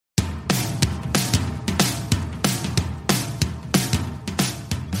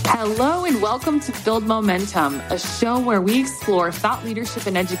Hello and welcome to Build Momentum, a show where we explore thought leadership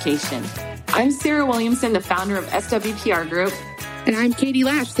in education. I'm Sarah Williamson, the founder of SWPR Group. And I'm Katie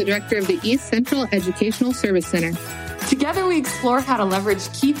Lash, the director of the East Central Educational Service Center. Together, we explore how to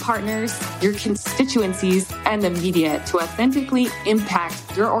leverage key partners, your constituencies, and the media to authentically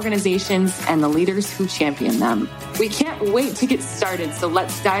impact your organizations and the leaders who champion them. We can't wait to get started, so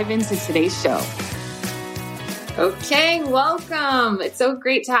let's dive into today's show. Okay, welcome. It's so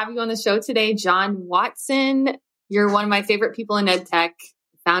great to have you on the show today, John Watson. You're one of my favorite people in EdTech,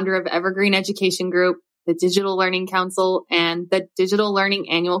 founder of Evergreen Education Group, the Digital Learning Council, and the Digital Learning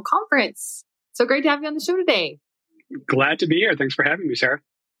Annual Conference. So great to have you on the show today. Glad to be here. Thanks for having me, Sarah.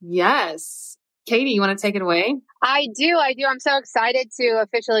 Yes. Katie, you want to take it away? I do. I'm so excited to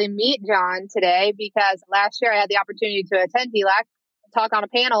officially meet John today because last year I had the opportunity to attend DLAC, talk on a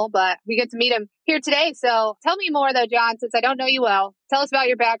panel, but we get to meet him here today. So tell me more though, John, since I don't know you well. Tell us about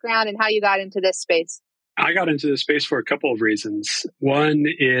your background and how you got into this space. I got into this space for a couple of reasons. One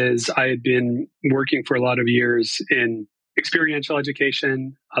is I had been working for a lot of years in experiential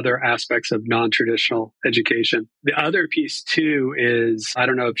education, other aspects of non-traditional education. The other piece too is, I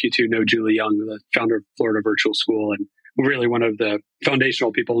don't know if you two know Julie Young, the founder of Florida Virtual School, and really one of the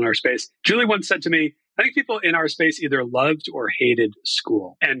foundational people in our space. Julie once said to me, I think people in our space either loved or hated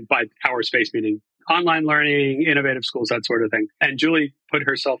school. And by our space, meaning online learning, innovative schools, that sort of thing. And Julie put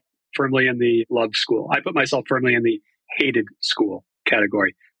herself firmly in the loved school. I put myself firmly in the hated school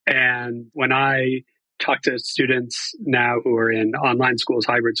category. And when I talk to students now who are in online schools,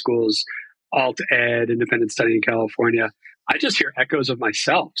 hybrid schools, alt ed, independent study in California, I just hear echoes of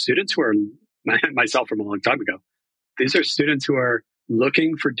myself, students who are myself from a long time ago. These are students who are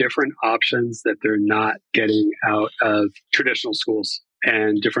looking for different options that they're not getting out of traditional schools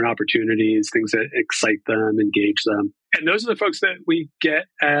and different opportunities, things that excite them, engage them. And those are the folks that we get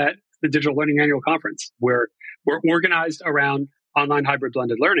at the Digital Learning Annual Conference, where we're organized around online hybrid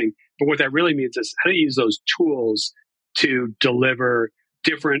blended learning. But what that really means is how to use those tools to deliver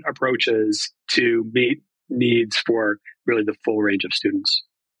different approaches to meet needs for really the full range of students.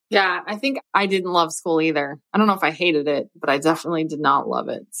 Yeah, I think I didn't love school either. I don't know if I hated it, but I definitely did not love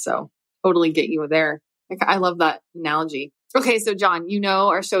it. So totally get you there. I love that analogy. Okay, so John, you know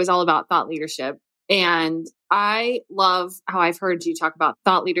our show is all about thought leadership. And I love how I've heard you talk about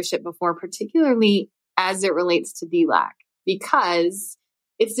thought leadership before, particularly as it relates to DLAC, because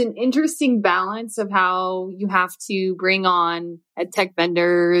it's an interesting balance of how you have to bring on EdTech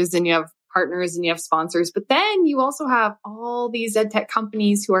vendors and you have partners and you have sponsors, but then you also have all these EdTech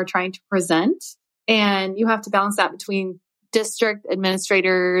companies who are trying to present, and you have to balance that between district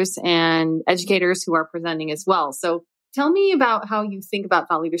administrators and educators who are presenting as well. So tell me about how you think about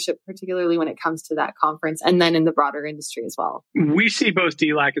thought leadership, particularly when it comes to that conference and then in the broader industry as well. We see both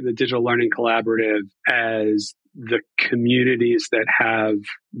DLAC and the Digital Learning Collaborative as the communities that have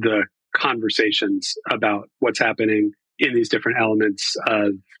the conversations about what's happening in these different elements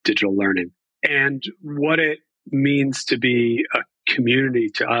of digital learning. And what it means to be a community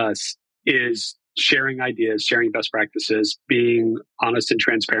to us is sharing ideas, sharing best practices, being honest and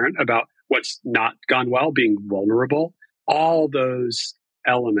transparent about what's not gone well, being vulnerable, all those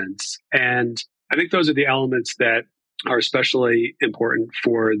elements. And I think those are the elements that are especially important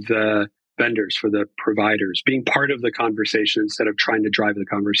for the vendors, for the providers, being part of the conversation instead of trying to drive the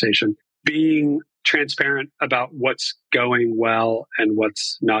conversation, being transparent about what's going well and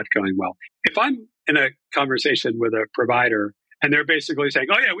what's not going well. If I'm in a conversation with a provider and they're basically saying,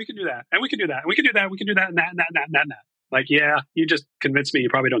 oh yeah, we can do that, and we can do that, and we can do that, we can do that, and that, and that, and that, and that, and that. Like, yeah, you just convinced me you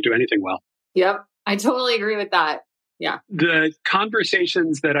probably don't do anything well. Yep. I totally agree with that. Yeah. The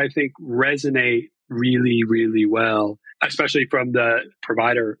conversations that I think resonate really, really well, especially from the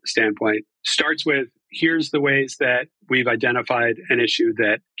provider standpoint, starts with, here's the ways that we've identified an issue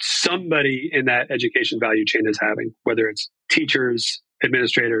that somebody in that education value chain is having, whether it's teachers,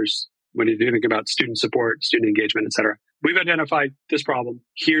 administrators, when you think about student support, student engagement, et cetera. We've identified this problem.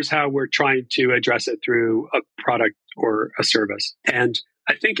 Here's how we're trying to address it through a product or a service. And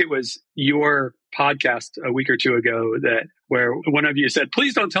I think it was your podcast a week or two ago where one of you said,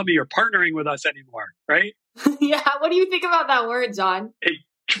 please don't tell me you're partnering with us anymore, right? Yeah. What do you think about that word, John? It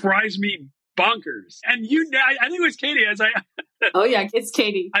drives me bonkers. And I think it was Katie Oh yeah, it's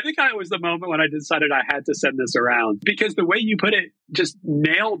Katie. I think it was the moment when I decided I had to send this around, because the way you put it just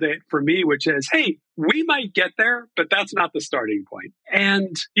nailed it for me, which is, hey, we might get there, but that's not the starting point.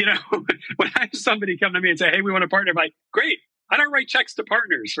 And, when I have somebody come to me and say, hey, we want to partner, I'm like, great. I don't write checks to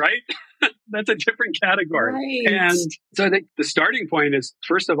partners, right? That's a different category. Right. And so I think the starting point is,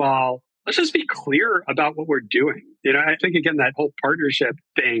 first of all, let's just be clear about what we're doing. I think, again, that whole partnership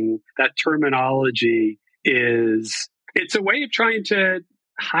thing, that terminology it's a way of trying to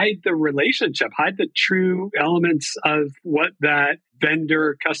hide the relationship, hide the true elements of what that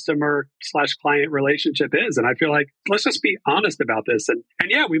vendor, customer / client relationship is. And I feel like, let's just be honest about this. And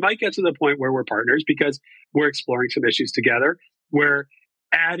yeah, we might get to the point where we're partners because we're exploring some issues together. We're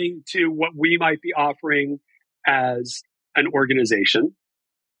adding to what we might be offering as an organization.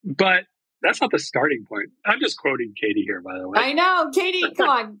 But that's not the starting point. I'm just quoting Katie here, by the way. I know. Katie, come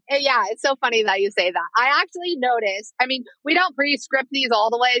on. Yeah, it's so funny that you say that. I actually noticed, we don't pre-script these all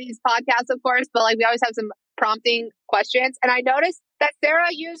the way, these podcasts, of course, but we always have some prompting questions. And I noticed that Sarah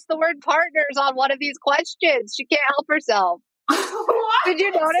used the word partners on one of these questions. She can't help herself. What? Did you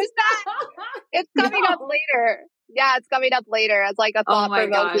notice that? It's coming up later. Yeah, it's coming up later as a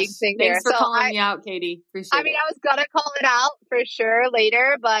thought-provoking thing here. Thanks for calling me out, Katie. Appreciate it. I was going to call it out for sure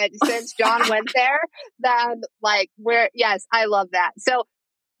later, but since John went there, then yes, I love that. So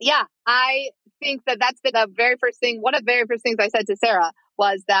yeah, I think that's been the very first thing. One of the very first things I said to Sarah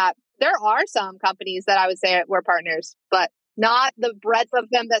was that there are some companies that I would say we're partners, but not the breadth of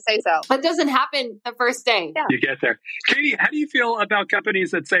them that say so. That doesn't happen the first day. Yeah. You get there. Katie, how do you feel about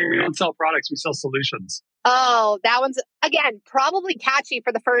companies that say we don't sell products, we sell solutions? Oh, that one's, again, probably catchy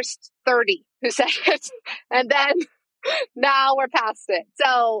for the first 30 who said it. And then now we're past it.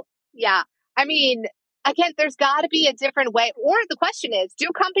 So, yeah. Again, there's got to be a different way. Or the question is, do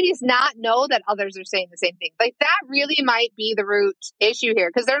companies not know that others are saying the same thing? That really might be the root issue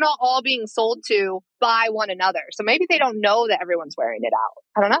here because they're not all being sold to by one another. So maybe they don't know that everyone's wearing it out.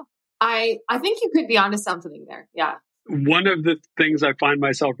 I don't know. I think you could be onto something there. Yeah. One of the things I find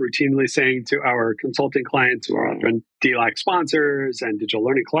myself routinely saying to our consulting clients who are often DLAC sponsors and Digital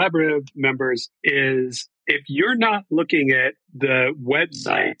Learning Collaborative members is if you're not looking at the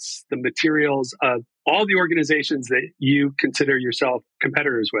websites, the materials of all the organizations that you consider yourself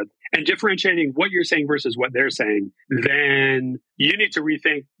competitors with and differentiating what you're saying versus what they're saying, then you need to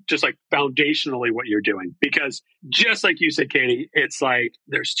rethink just foundationally what you're doing. Because just like you said, Katie, it's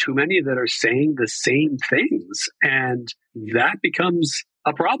there's too many that are saying the same things and that becomes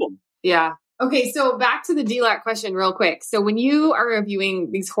a problem. Yeah. Okay. So back to the DLAC question real quick. So when you are reviewing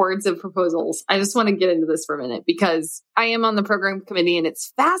these hordes of proposals, I just want to get into this for a minute because I am on the program committee and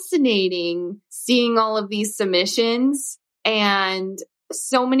it's fascinating seeing all of these submissions and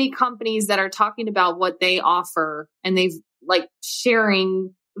so many companies that are talking about what they offer and they've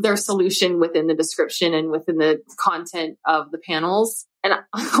sharing their solution within the description and within the content of the panels. And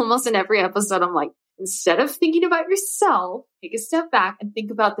almost in every episode, I'm instead of thinking about yourself, take a step back and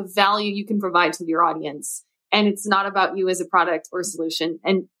think about the value you can provide to your audience. And it's not about you as a product or solution.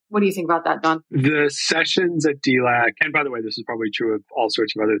 And what do you think about that, Don? The sessions at DLAC, and by the way, this is probably true of all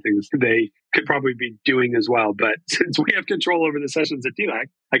sorts of other things they could probably be doing as well. But since we have control over the sessions at DLAC,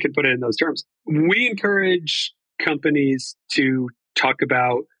 I can put it in those terms. We encourage companies to talk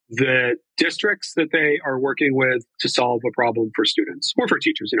about the districts that they are working with to solve a problem for students or for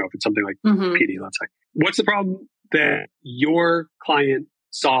teachers, if it's something like PD, let's say. What's the problem that your client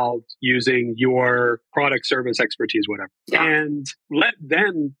solved using your product, service, expertise, whatever? Yeah. And let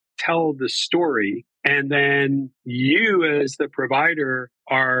them tell the story. And then you as the provider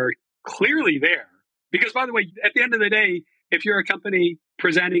are clearly there. Because by the way, at the end of the day, if you're a company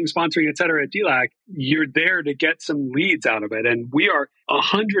presenting, sponsoring, et cetera, at DLAC, you're there to get some leads out of it. And we are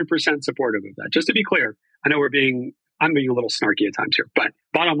 100% supportive of that. Just to be clear, I know I'm being a little snarky at times here, but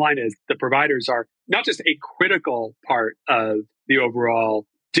bottom line is the providers are not just a critical part of the overall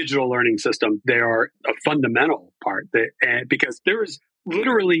digital learning system. They are a fundamental part because there is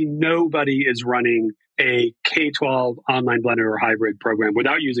literally nobody is running a K-12 online blended or hybrid program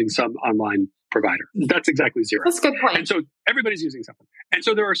without using some online provider. That's exactly zero. That's a good point. And so everybody's using something. And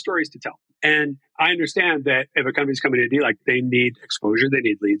so there are stories to tell. And I understand that if a company's coming to DLAC, they need exposure, they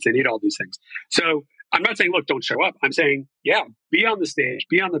need leads, they need all these things. So I'm not saying, look, don't show up. I'm saying, yeah, be on the stage,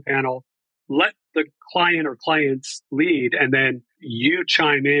 be on the panel, let the client or clients lead, and then you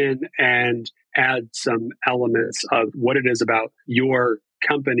chime in and add some elements of what it is about your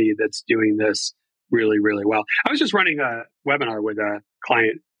company that's doing this really, really well. I was just running a webinar with a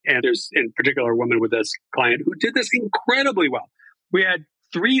client, and there's in particular a woman with this client who did this incredibly well. We had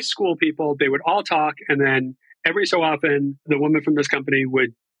 3 school people. They would all talk, and then every so often, the woman from this company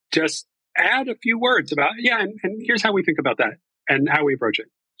would just add a few words about, and here's how we think about that and how we approach it.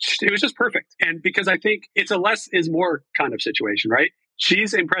 It was just perfect. And because I think it's a less is more kind of situation, right?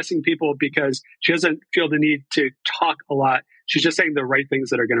 She's impressing people because she doesn't feel the need to talk a lot. She's just saying the right things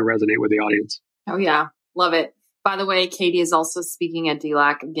that are going to resonate with the audience. Oh, yeah. Love it. By the way, Katie is also speaking at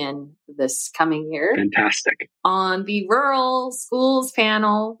DLAC again this coming year. Fantastic. On the rural schools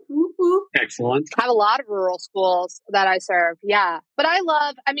panel. Woo-hoo. Excellent. I have a lot of rural schools that I serve. Yeah. But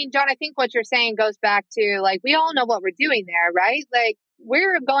John, I think what you're saying goes back to like, we all know what we're doing there, right? Like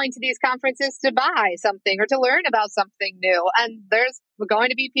we're going to these conferences to buy something or to learn about something new. And there's going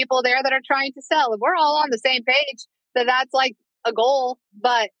to be people there that are trying to sell. And we're all on the same page that's like a goal,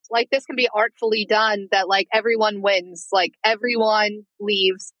 but like this can be artfully done that like everyone wins, like everyone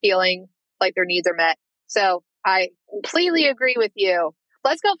leaves feeling like their needs are met. So I completely agree with you.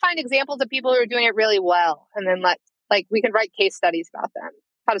 Let's go find examples of people who are doing it really well. And then we can write case studies about them.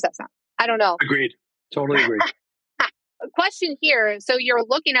 How does that sound? I don't know. Agreed. Totally agree. A question here. So you're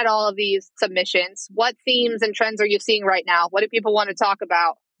looking at all of these submissions. What themes and trends are you seeing right now? What do people want to talk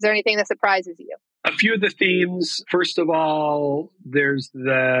about? Is there anything that surprises you? A few of the themes, first of all, there's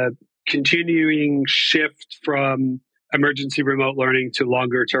the continuing shift from emergency remote learning to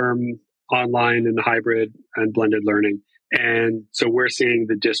longer term online and hybrid and blended learning. And so we're seeing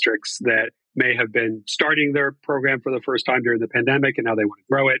the districts that may have been starting their program for the first time during the pandemic, and now they want to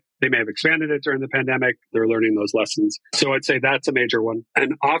grow it. They may have expanded it during the pandemic. They're learning those lessons. So I'd say that's a major one.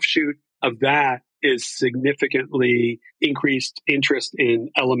 An offshoot of that is significantly increased interest in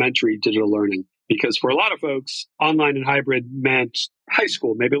elementary digital learning. Because for a lot of folks, online and hybrid meant high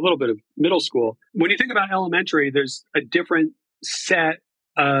school, maybe a little bit of middle school. When you think about elementary, there's a different set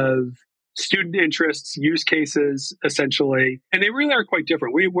of student interests, use cases, essentially, and they really are quite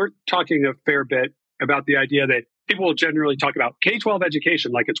different. We're talking a fair bit about the idea that people will generally talk about K-12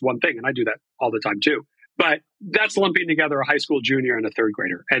 education like it's one thing, and I do that all the time too. But that's lumping together a high school junior and a third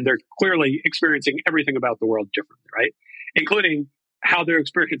grader, and they're clearly experiencing everything about the world differently, right? Including how they're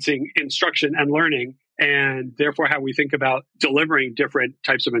experiencing instruction and learning, and therefore how we think about delivering different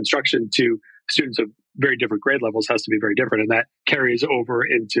types of instruction to students of very different grade levels has to be very different. And that carries over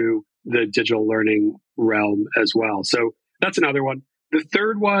into the digital learning realm as well. So that's another one. The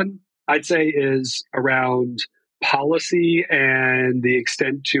third one I'd say is around policy and the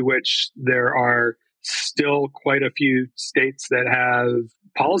extent to which there are still quite a few states that have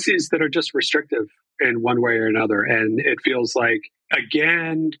policies that are just restrictive in one way or another. And it feels like,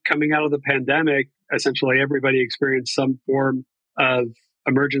 again, coming out of the pandemic, essentially everybody experienced some form of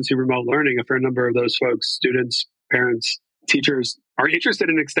emergency remote learning. A fair number of those folks, students, parents, teachers, are interested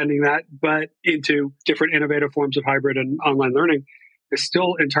in extending that, but into different innovative forms of hybrid and online learning. There's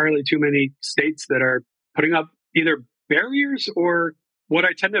still entirely too many states that are putting up either barriers or what I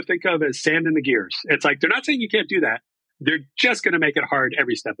tend to think of as sand in the gears. It's like, they're not saying you can't do that. They're just going to make it hard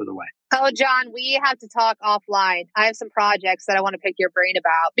every step of the way. Oh, John, we have to talk offline. I have some projects that I want to pick your brain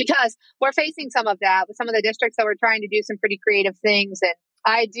about because we're facing some of that with some of the districts that we're trying to do some pretty creative things. And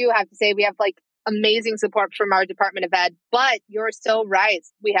I do have to say we have amazing support from our Department of Ed, but you're so right.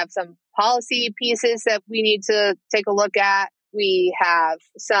 We have some policy pieces that we need to take a look at. We have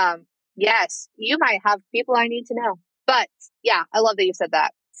yes, you might have people I need to know. But yeah, I love that you said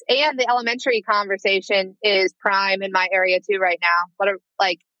that. And the elementary conversation is prime in my area too right now. But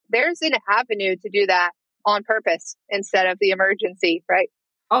there's an avenue to do that on purpose instead of the emergency, right?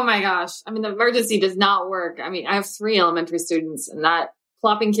 Oh my gosh. I mean, the emergency does not work. I mean, I have 3 elementary students, and that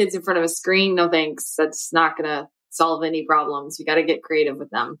plopping kids in front of a screen, no thanks. That's not going to solve any problems. You got to get creative with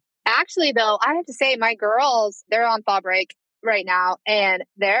them. Actually, though, I have to say my girls, they're on fall break right now, and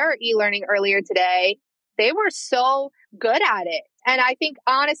their e-learning earlier today, they were so good at it. And I think,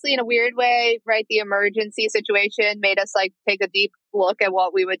 honestly, in a weird way, right, the emergency situation made us take a deep look at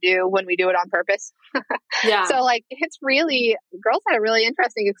what we would do when we do it on purpose. Yeah. So it's really, girls had a really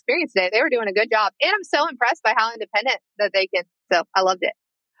interesting experience today. They were doing a good job. And I'm so impressed by how independent that they can. So I loved it.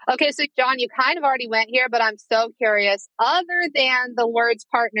 Okay. So John, you kind of already went here, but I'm so curious, other than the words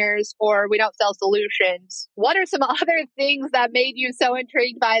partners or we don't sell solutions, what are some other things that made you so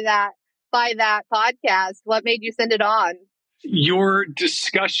intrigued by that podcast? What made you send it on? Your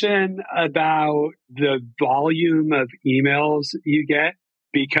discussion about the volume of emails you get,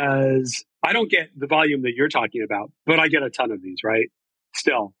 because I don't get the volume that you're talking about, but I get a ton of these, right?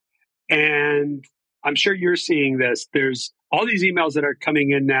 Still. And I'm sure you're seeing this. There's all these emails that are coming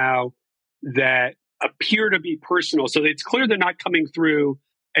in now that appear to be personal. So it's clear they're not coming through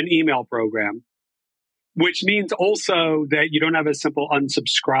an email program, which means also that you don't have a simple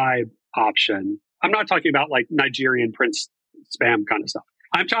unsubscribe option. I'm not talking about Nigerian Prince spam kind of stuff.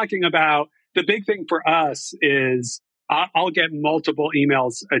 I'm talking about the big thing for us is I'll get multiple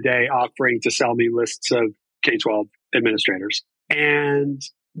emails a day offering to sell me lists of K-12 administrators. And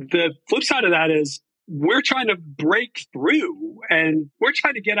the flip side of that is we're trying to break through and we're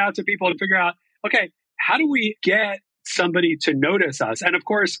trying to get out to people and figure out, okay, how do we get somebody to notice us? And of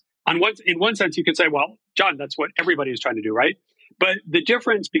course, in one sense, you could say, well, John, that's what everybody is trying to do, right? But the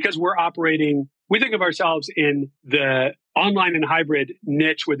difference, because we think of ourselves in the online and hybrid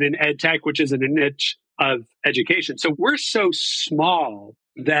niche within ed tech, which is in a niche of education. So we're so small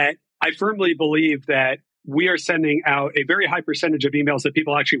that I firmly believe that we are sending out a very high percentage of emails that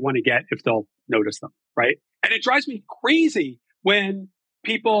people actually want to get if they'll notice them, right? And it drives me crazy when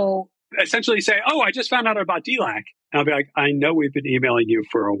people essentially say, oh, I just found out about DLAC. And I'll be like, I know we've been emailing you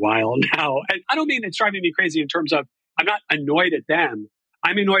for a while now. And I don't mean it's driving me crazy in terms of I'm not annoyed at them.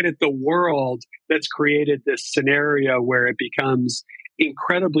 I'm annoyed at the world that's created this scenario where it becomes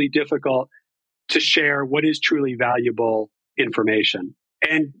incredibly difficult to share what is truly valuable information.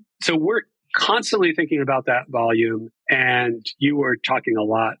 And so we're constantly thinking about that volume. And you were talking a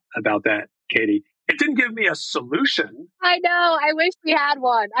lot about that, Katie. It didn't give me a solution. I know. I wish we had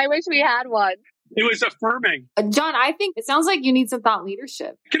one. It was affirming. John, I think it sounds like you need some thought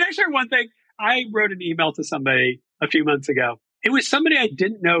leadership. Can I share one thing? I wrote an email to somebody a few months ago. It was somebody I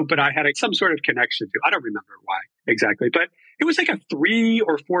didn't know, but I had some sort of connection to. I don't remember why exactly, but it was like a 3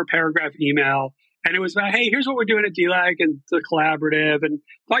 or 4 paragraph email. And it was about, hey, here's what we're doing at DLAC and the collaborative, and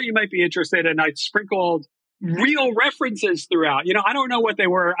thought you might be interested. And I sprinkled real references throughout. I don't know what they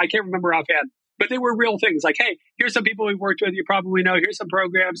were. I can't remember offhand, but they were real things like, hey, here's some people we've worked with. You probably know. Here's some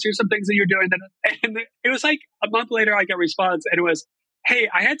programs. Here's some things that you're doing. And it was like a month later, I got a response, and it was, hey,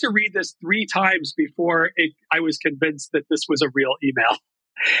 I had to read this 3 times before I was convinced that this was a real email.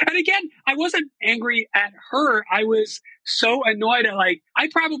 And again, I wasn't angry at her. I was so annoyed at I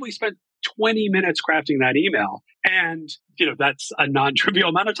probably spent 20 minutes crafting that email. And, that's a non-trivial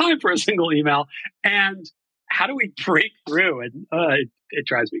amount of time for a single email. And how do we break through? And it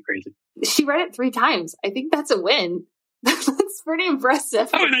drives me crazy. She read it 3 times. I think that's a win. That's pretty impressive.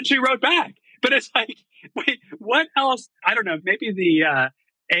 Oh, and then she wrote back. But it's like, wait, what else? I don't know. Maybe the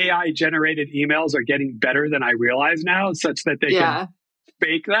AI generated emails are getting better than I realize now, such that they can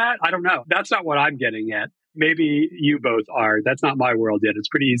fake that. I don't know. That's not what I'm getting yet. Maybe you both are. That's not my world yet. It's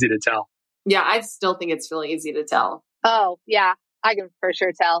pretty easy to tell. Yeah, I still think it's really easy to tell. Oh, yeah. I can for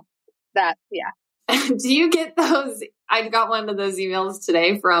sure tell that. Yeah. Do you get those? I got one of those emails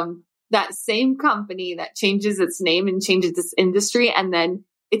today from that same company that changes its name and changes its industry. And then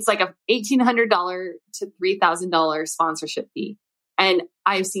it's like a $1,800 to $3,000 sponsorship fee. And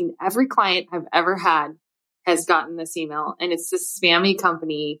I've seen every client I've ever had has gotten this email, and it's this spammy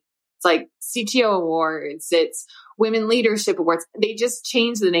company. It's like CTO awards. It's women leadership awards. They just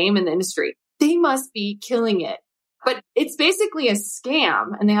changed the name in the industry. They must be killing it, but it's basically a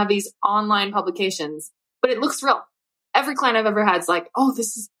scam. And they have these online publications, but it looks real. Every client I've ever had is like, oh,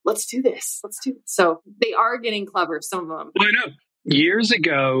 let's do this. So they are getting clever. Some of them. Well, I know. Years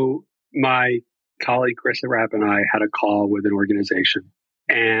ago, my colleague, Chris Rapp, and I had a call with an organization,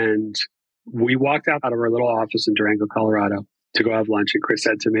 and we walked out of our little office in Durango, Colorado to go have lunch. And Chris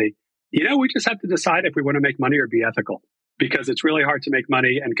said to me, we just have to decide if we want to make money or be ethical, because it's really hard to make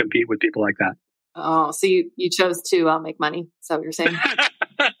money and compete with people like that. Oh, so you chose to make money. Is that what you're saying?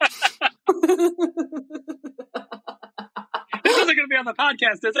 This isn't going to be on the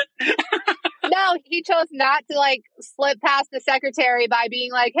podcast, is it? No, he chose not to slip past the secretary by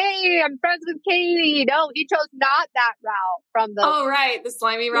being like, hey, I'm friends with Katie. No, he chose not that route from the... Oh, right. The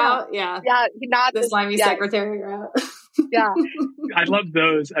slimy route. Yeah. Yeah. Not the slimy secretary route. Yeah. I love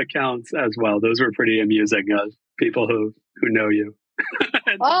those accounts as well. Those were pretty amusing. People who know you.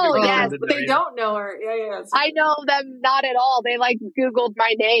 Oh, yes. But they don't know her. Yeah. I know them not at all. They Googled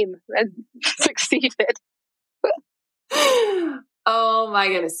my name and succeeded. Oh my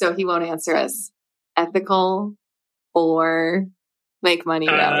goodness. So he won't answer us. Ethical or make money?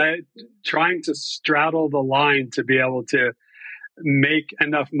 Trying to straddle the line to be able to make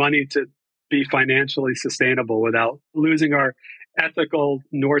enough money to be financially sustainable without losing our ethical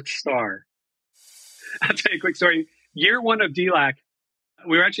North Star. I'll tell you a quick story. Year 1 of DLAC,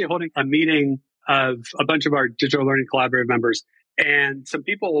 we were actually holding a meeting of a bunch of our digital learning collaborative members, and some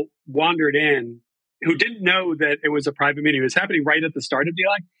people wandered in who didn't know that it was a private meeting. It was happening right at the start of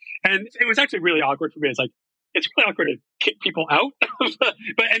DLAC. And it was actually really awkward for me. It's really awkward to kick people out.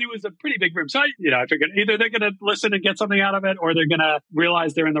 And it was a pretty big room. So I figured either they're going to listen and get something out of it, or they're going to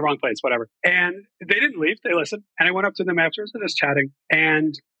realize they're in the wrong place, whatever. And they didn't leave. They listened. And I went up to them afterwards and just chatting.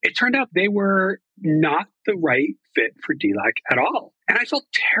 And it turned out they were not the right fit for DLAC at all. And I felt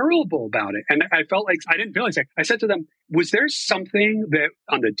terrible about it. And I felt like I didn't feel like I said to them, was there something that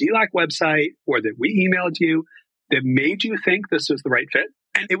on the DLAC website or that we emailed you that made you think this was the right fit?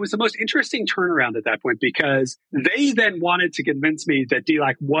 And it was the most interesting turnaround at that point, because they then wanted to convince me that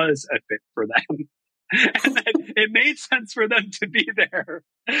DLAC was a fit for them. And then it made sense for them to be there.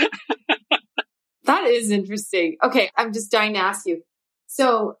 That is interesting. Okay, I'm just dying to ask you.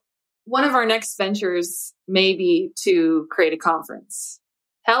 So one of our next ventures may be to create a conference.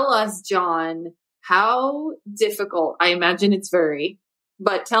 Tell us, John, how difficult, I imagine it's very,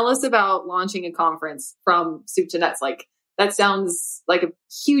 but tell us about launching a conference from soup to nuts. Like, that sounds like a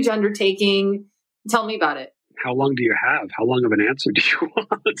huge undertaking. Tell me about it. How long do you have? How long of an answer do you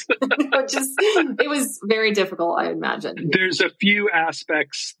want? It was very difficult, I imagine. There's a few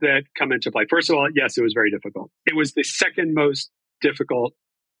aspects that come into play. First of all, yes, it was very difficult. It was the second most difficult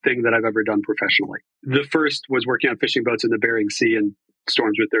thing that I've ever done professionally. The first was working on fishing boats in the Bering Sea and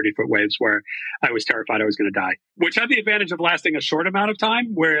storms with 30-foot waves where I was terrified I was going to die, which had the advantage of lasting a short amount of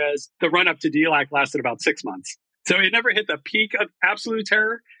time, whereas the run-up to DLAC lasted about 6 months. So it never hit the peak of absolute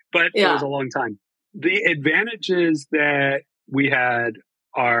terror, but it was a long time. The advantages that we had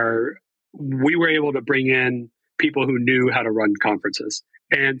are we were able to bring in people who knew how to run conferences.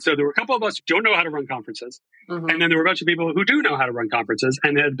 And so there were a couple of us who don't know how to run conferences. Mm-hmm. And then there were a bunch of people who do know how to run conferences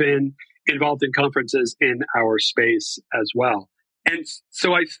and had been involved in conferences in our space as well. And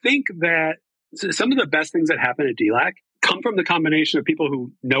so I think that some of the best things that happen at DLAC come from the combination of people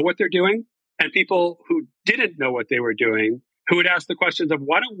who know what they're doing and people who didn't know what they were doing, who would ask the questions of,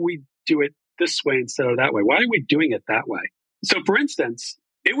 why don't we do it this way instead of that way? Why are we doing it that way? So for instance,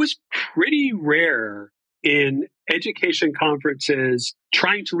 it was pretty rare in education conferences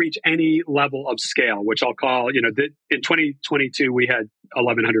trying to reach any level of scale, which I'll call, in 2022, we had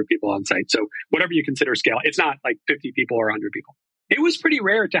 1,100 people on site. So whatever you consider scale, it's not like 50 people or 100 people. It was pretty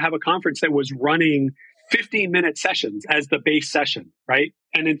rare to have a conference that was running 15-minute sessions as the base session, right?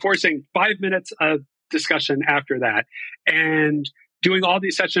 And enforcing 5 minutes of discussion after that. And doing all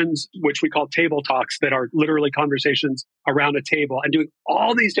these sessions, which we call table talks, that are literally conversations around a table, and doing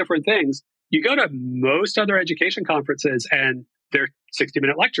all these different things. You go to most other education conferences and they're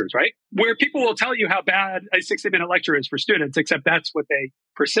 60-minute lectures, right? Where people will tell you how bad a 60-minute lecture is for students, except that's what they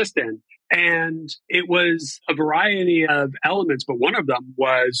persist in. And it was a variety of elements, but one of them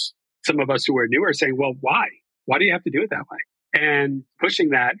was some of us who were newer saying, well, why? Why do you have to do it that way? And pushing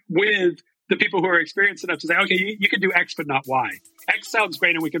that with the people who are experienced enough to say, okay, you can do X, but not Y. X sounds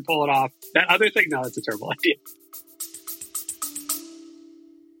great and we can pull it off. That other thing, no, that's a terrible idea.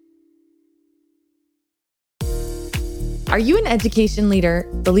 Are you an education leader,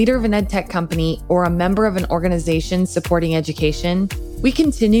 the leader of an ed tech company, or a member of an organization supporting education? We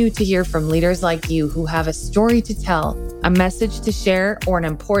continue to hear from leaders like you who have a story to tell, a message to share, or an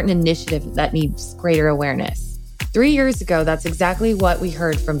important initiative that needs greater awareness. 3 years ago, that's exactly what we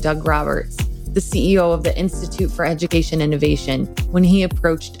heard from Doug Roberts, the CEO of the Institute for Education Innovation, when he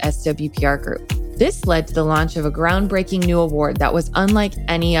approached SWPR Group. This led to the launch of a groundbreaking new award that was unlike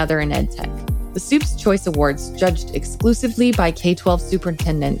any other in ed tech. The Soup's Choice Awards, judged exclusively by K-12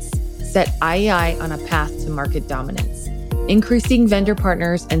 superintendents, set IEI on a path to market dominance, increasing vendor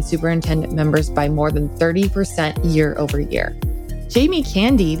partners and superintendent members by more than 30% year over year. Jamie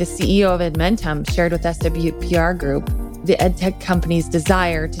Candy, the CEO of Edmentum, shared with SWPR Group the EdTech company's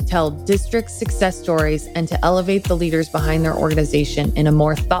desire to tell district success stories and to elevate the leaders behind their organization in a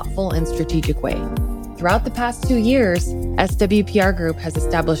more thoughtful and strategic way. Throughout the past 2 years, SWPR Group has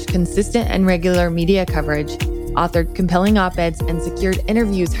established consistent and regular media coverage, authored compelling op-eds, and secured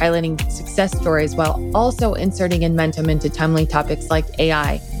interviews highlighting success stories while also inserting Edmentum into timely topics like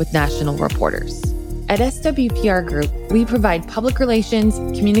AI with national reporters. At SWPR Group, we provide public relations,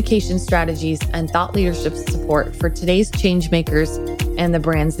 communication strategies, and thought leadership support for today's change makers and the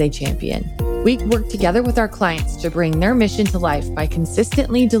brands they champion. We work together with our clients to bring their mission to life by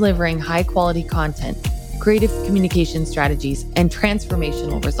consistently delivering high-quality content, creative communication strategies, and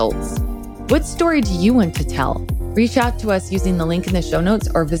transformational results. What story do you want to tell? Reach out to us using the link in the show notes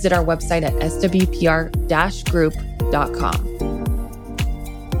or visit our website at swpr-group.com.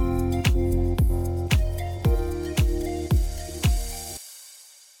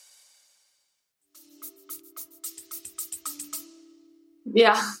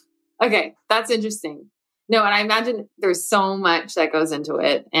 Yeah. Okay. That's interesting. No, and I imagine there's so much that goes into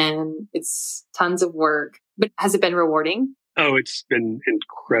it and it's tons of work, but has it been rewarding? Oh, it's been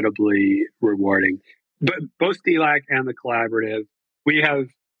incredibly rewarding. But both DLAC and the collaborative, we have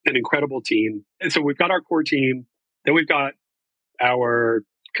an incredible team. And so we've got our core team, then we've got our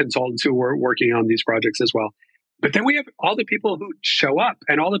consultants who are working on these projects as well. But then we have all the people who show up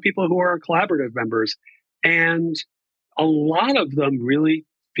and all the people who are collaborative members. And a lot of them really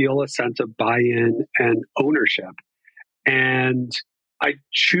feel a sense of buy-in and ownership. And I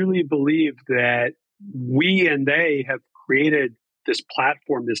truly believe that we and they have created this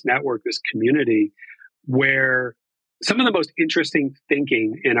platform, this network, this community where some of the most interesting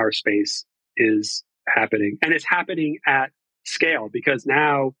thinking in our space is happening. And it's happening at scale because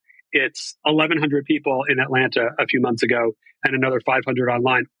now it's 1,100 people in Atlanta a few months ago and another 500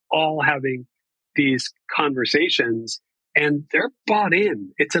 online, all having these conversations, and they're bought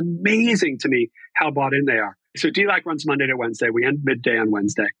in. It's amazing to me how bought in they are. So DLAC runs Monday to Wednesday. We end midday on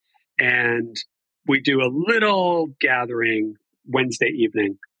Wednesday. And we do a little gathering Wednesday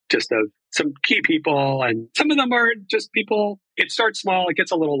evening, just of some key people. And some of them are just people. It starts small. It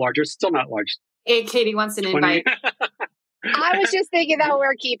gets a little larger. It's still not large. Hey, Katie wants an invite. I was just thinking that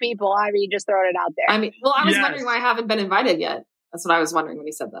we're key people. I mean, just throwing it out there. I mean, well, I was wondering why I haven't been invited yet. That's what I was wondering when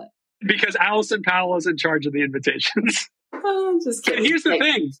he said that. Because Allison Powell is in charge of the invitations. Just kidding. And here's the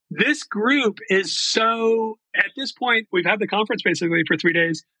thing. This group is so, at this point, we've had the conference basically for 3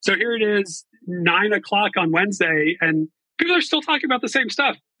 days. So here it is, 9:00 on Wednesday, and people are still talking about the same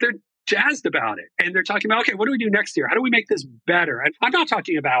stuff. They're jazzed about it. And they're talking about, okay, what do we do next year? How do we make this better? And I'm not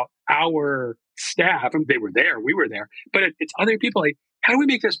talking about our staff. And they were there. We were there. But it's other people like, how do we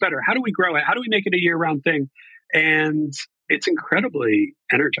make this better? How do we grow it? How do we make it a year-round thing? And it's incredibly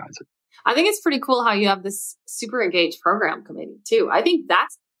energizing. I think it's pretty cool how you have this super engaged program committee too. I think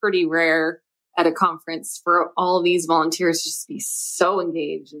that's pretty rare at a conference for all of these volunteers to just be so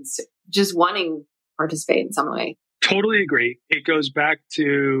engaged and just wanting to participate in some way. Totally agree. It goes back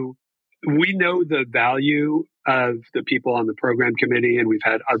to, we know the value of the people on the program committee, and we've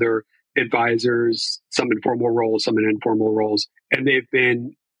had other advisors, some in formal roles, some in informal roles, and they've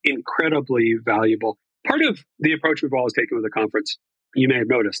been incredibly valuable. Part of the approach we've always taken with the conference, you may have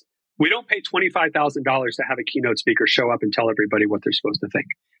noticed, we don't pay $25,000 to have a keynote speaker show up and tell everybody what they're supposed to think.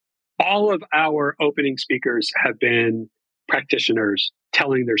 All of our opening speakers have been practitioners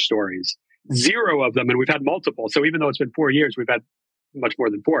telling their stories. 0 of them, and we've had multiple. So even though it's been 4 years, we've had much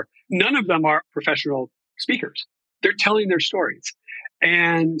more than 4. None of them are professional speakers. They're telling their stories.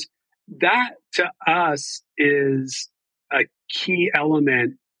 And that to us is a key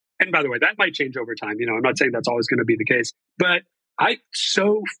element. And by the way, that might change over time. You know, I'm not saying that's always going to be the case, but I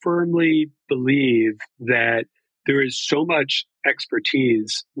so firmly believe that there is so much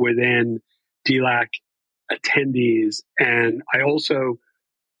expertise within DLAC attendees. And I also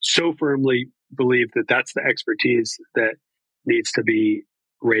so firmly believe that that's the expertise that needs to be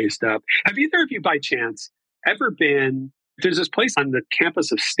raised up. Have either of you by chance ever been, there's this place on the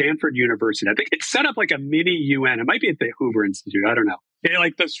campus of Stanford University. I think it's set up like a mini UN. It might be at the Hoover Institute. I don't know.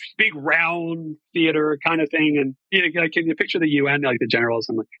 Like this big round theater kind of thing. And can you picture the UN, like the general or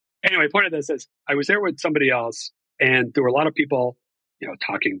something? Anyway, point of this is I was there with somebody else, and there were a lot of people,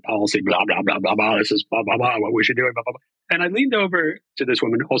 talking policy, blah, blah, blah, blah, blah. This is blah, blah, blah, what we should do, blah, blah, blah. And I leaned over to this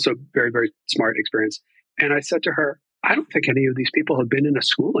woman, also very, very smart, experienced. And I said to her, I don't think any of these people have been in a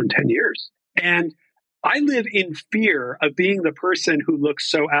school in 10 years. And I live in fear of being the person who looks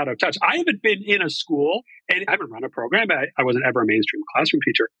so out of touch. I haven't been in a school and I haven't run a program. I wasn't ever a mainstream classroom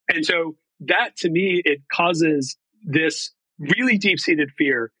teacher. And so that to me, it causes this really deep-seated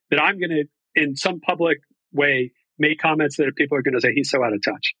fear that I'm going to, in some public way, make comments that people are going to say, he's so out of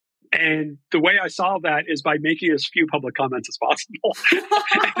touch. And the way I solve that is by making as few public comments as possible.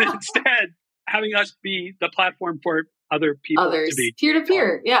 And instead, having us be the platform for other people to be.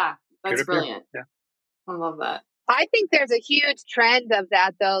 Peer-to-peer. Yeah, that's peer-to-peer. Brilliant. Yeah. I love that. I think there's a huge trend of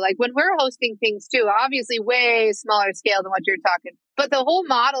that, though. Like when we're hosting things too, obviously way smaller scale than what you're talking. But the whole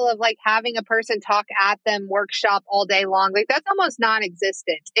model of like having a person talk at them, workshop all day long, like that's almost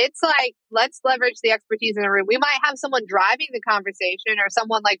non-existent. It's like, let's leverage the expertise in the room. We might have someone driving the conversation or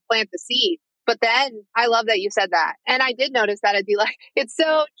someone like plant the seed. But then I love that you said that. And I did notice that at DLAC. It's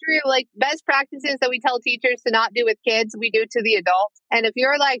so true. Like best practices that we tell teachers to not do with kids, we do to the adults. And if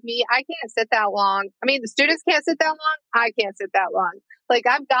you're like me, I can't sit that long. I mean, the students can't sit that long. I can't sit that long. Like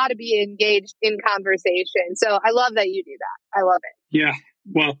I've got to be engaged in conversation. So I love that you do that. I love it. Yeah.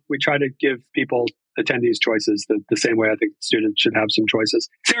 Well, we try to give people, attendees, choices the same way I think students should have some choices.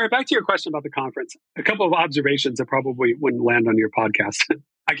 Sarah, back to your question about the conference. A couple of observations that probably wouldn't land on your podcast.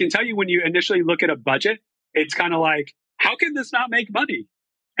 I can tell you when you initially look at a budget, it's kind of like, how can this not make money?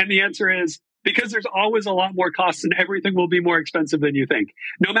 And the answer is because there's always a lot more costs and everything will be more expensive than you think.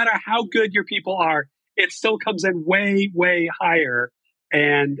 No matter how good your people are, it still comes in way, way higher.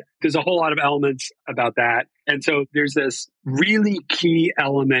 And there's a whole lot of elements about that. And so there's this really key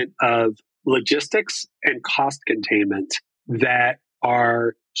element of logistics and cost containment that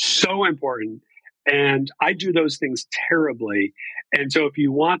are so important. And I do those things terribly. And so if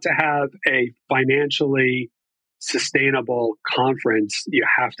you want to have a financially sustainable conference, you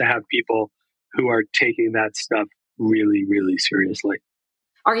have to have people who are taking that stuff really, really seriously.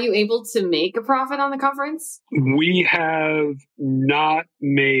 Are you able to make a profit on the conference? We have not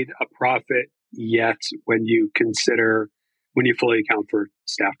made a profit yet when you fully account for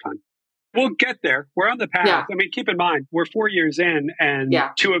staff time. We'll get there. We're on the path. Yeah. I mean, keep in mind, we're 4 years in and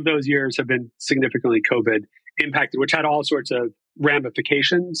 2 of those years have been significantly COVID impacted, which had all sorts of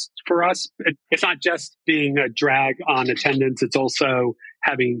ramifications for us. It's not just being a drag on attendance. It's also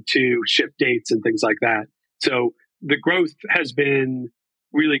having to shift dates and things like that. So the growth has been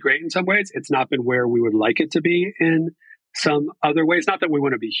really great in some ways. It's not been where we would like it to be in some other ways. Not that we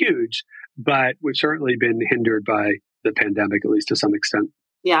want to be huge, but we've certainly been hindered by the pandemic, at least to some extent.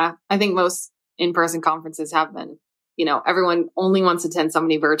 Yeah, I think most in-person conferences have been. Everyone only wants to attend so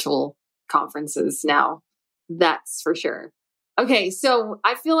many virtual conferences now. That's for sure. Okay, so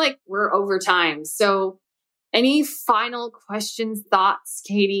I feel like we're over time. So any final questions, thoughts,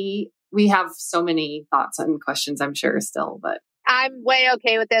 Katie? We have so many thoughts and questions, I'm sure, still, but I'm way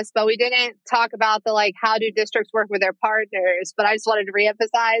okay with this, but we didn't talk about how do districts work with their partners, but I just wanted to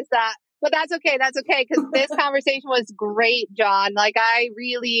reemphasize that. But that's okay. That's okay. Because this conversation was great, John. I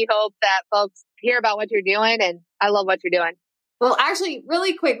really hope that folks hear about what you're doing, and I love what you're doing. Well, actually,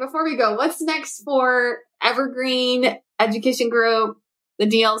 really quick before we go, what's next for Evergreen Education Group, the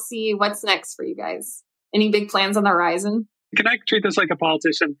DLC? What's next for you guys? Any big plans on the horizon? Can I treat this like a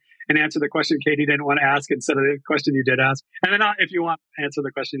politician and answer the question Katie didn't want to ask instead of the question you did ask? And then if you want, answer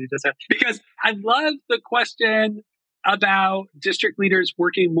the question you just asked. Because I love the question about district leaders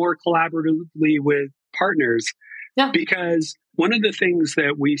working more collaboratively with partners. Yeah. Because one of the things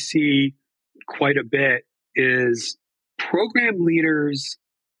that we see quite a bit is program leaders,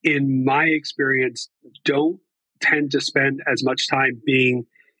 in my experience, don't tend to spend as much time being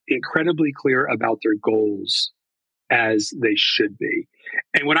incredibly clear about their goals as they should be.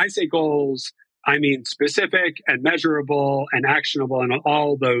 And when I say goals, I mean specific and measurable and actionable and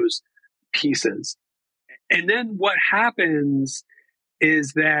all those pieces. And then what happens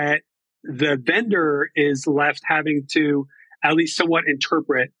is that the vendor is left having to at least somewhat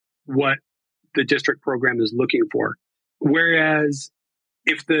interpret what the district program is looking for. Whereas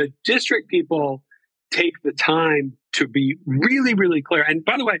if the district people take the time to be really, really clear, and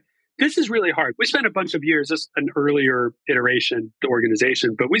by the way, this is really hard. We spent a bunch of years, this is an earlier iteration, the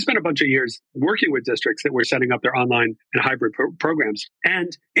organization, but we spent a bunch of years working with districts that were setting up their online and hybrid programs.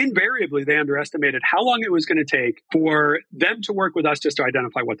 And invariably, they underestimated how long it was going to take for them to work with us just to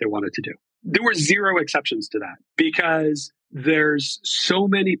identify what they wanted to do. There were 0 exceptions to that because there's so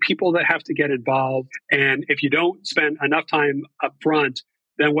many people that have to get involved. And if you don't spend enough time up front,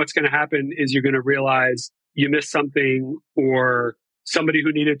 then what's going to happen is you're going to realize you missed something, or somebody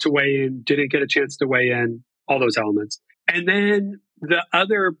who needed to weigh in didn't get a chance to weigh in, all those elements. And then the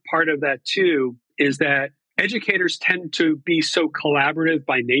other part of that too is that educators tend to be so collaborative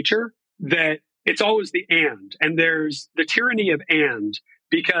by nature that it's always the and there's the tyranny of and,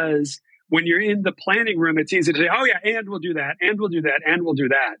 because when you're in the planning room, it's easy to say, oh yeah, and we'll do that, and we'll do that, and we'll do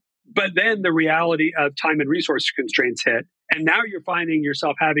that. But then the reality of time and resource constraints hit. And now you're finding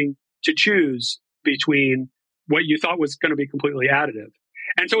yourself having to choose between what you thought was going to be completely additive.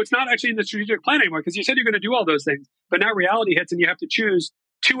 And so it's not actually in the strategic plan anymore, because you said you're going to do all those things, but now reality hits and you have to choose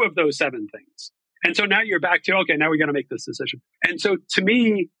 2 of those 7 things. And so now you're back to, okay, now we got to make this decision. And so to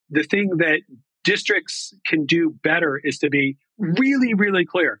me, the thing that districts can do better is to be really, really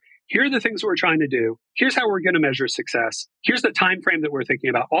clear. Here are the things we're trying to do. Here's how we're going to measure success. Here's the time frame that we're thinking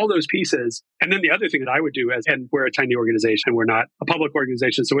about, all those pieces. And then the other thing that I would do and we're a tiny organization, we're not a public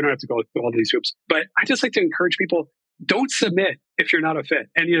organization, so we don't have to go through all these hoops. But I just like to encourage people, don't submit if you're not a fit.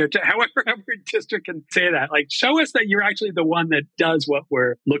 And, however every district can say that, show us that you're actually the one that does what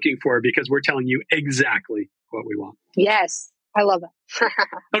we're looking for, because we're telling you exactly what we want. Yes. I love that.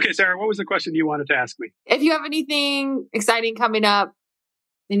 Okay, Sarah, what was the question you wanted to ask me? If you have anything exciting coming up,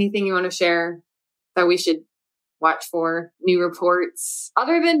 anything you want to share that we should watch for, new reports,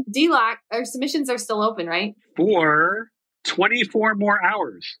 other than DLAC, our submissions are still open, right? For 24 more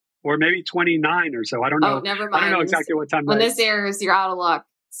hours, or maybe 29 or so. I don't know. Oh, never mind. I don't know exactly what time. When this airs, you're out of luck.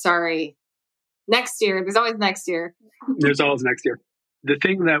 Sorry. Next year. There's always next year. There's always next year. The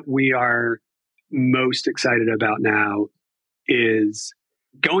thing that we are most excited about now is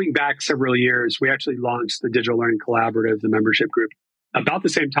going back several years. We actually launched the Digital Learning Collaborative, the membership group, about the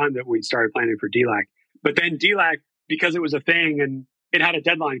same time that we started planning for DLAC. But then DLAC, because it was a thing and it had a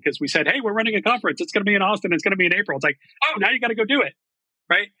deadline, because we said, hey, we're running a conference. It's going to be in Austin. It's going to be in April. It's like, oh, now you got to go do it.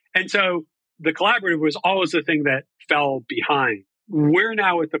 Right. And so the collaborative was always the thing that fell behind. We're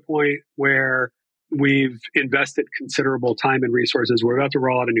now at the point where we've invested considerable time and resources. We're about to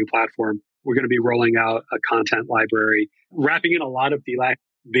roll out a new platform. We're going to be rolling out a content library, wrapping in a lot of DLAC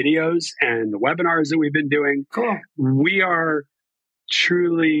videos and the webinars that we've been doing. Cool. We are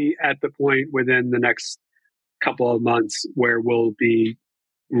truly at the point within the next couple of months where we'll be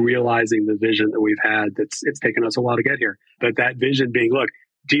realizing the vision that we've had. It's taken us a while to get here. But that vision being, look,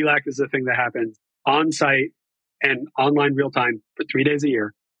 DLAC is the thing that happens on site and online real time for 3 days a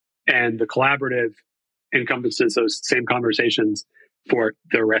year. And the collaborative encompasses those same conversations for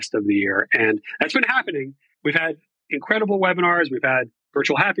the rest of the year. And that's been happening. We've had incredible webinars. We've had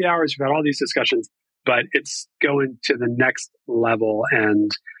virtual happy hours. We've had all these discussions, but it's going to the next level.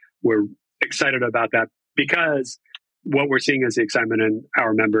 And we're excited about that because what we're seeing is the excitement in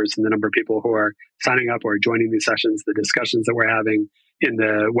our members and the number of people who are signing up or joining these sessions, the discussions that we're having in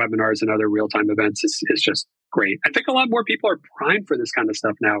the webinars and other real-time events is just great. I think a lot more people are primed for this kind of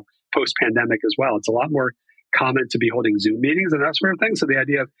stuff now, post-pandemic as well. It's a lot more common to be holding Zoom meetings and that sort of thing. So the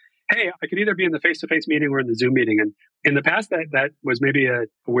idea of, hey, I could either be in the face-to-face meeting or in the Zoom meeting. And in the past, that was maybe a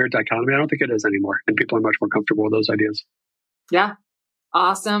weird dichotomy. I don't think it is anymore. And people are much more comfortable with those ideas. Yeah.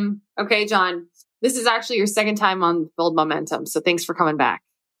 Awesome. Okay, John, this is actually your second time on Build Momentum. So thanks for coming back.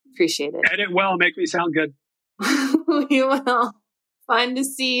 Appreciate it. Edit well, make me sound good. We will. Fun to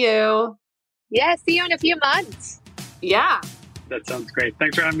see you. Yeah, see you in a few months. Yeah. That sounds great.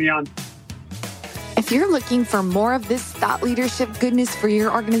 Thanks for having me on. If you're looking for more of this thought leadership goodness for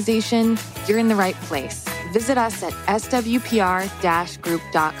your organization, you're in the right place. Visit us at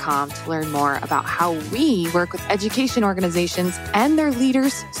swpr-group.com to learn more about how we work with education organizations and their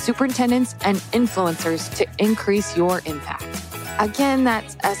leaders, superintendents, and influencers to increase your impact. Again,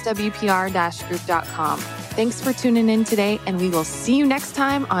 that's swpr-group.com. Thanks for tuning in today, and we will see you next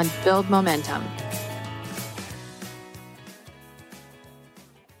time on Build Momentum.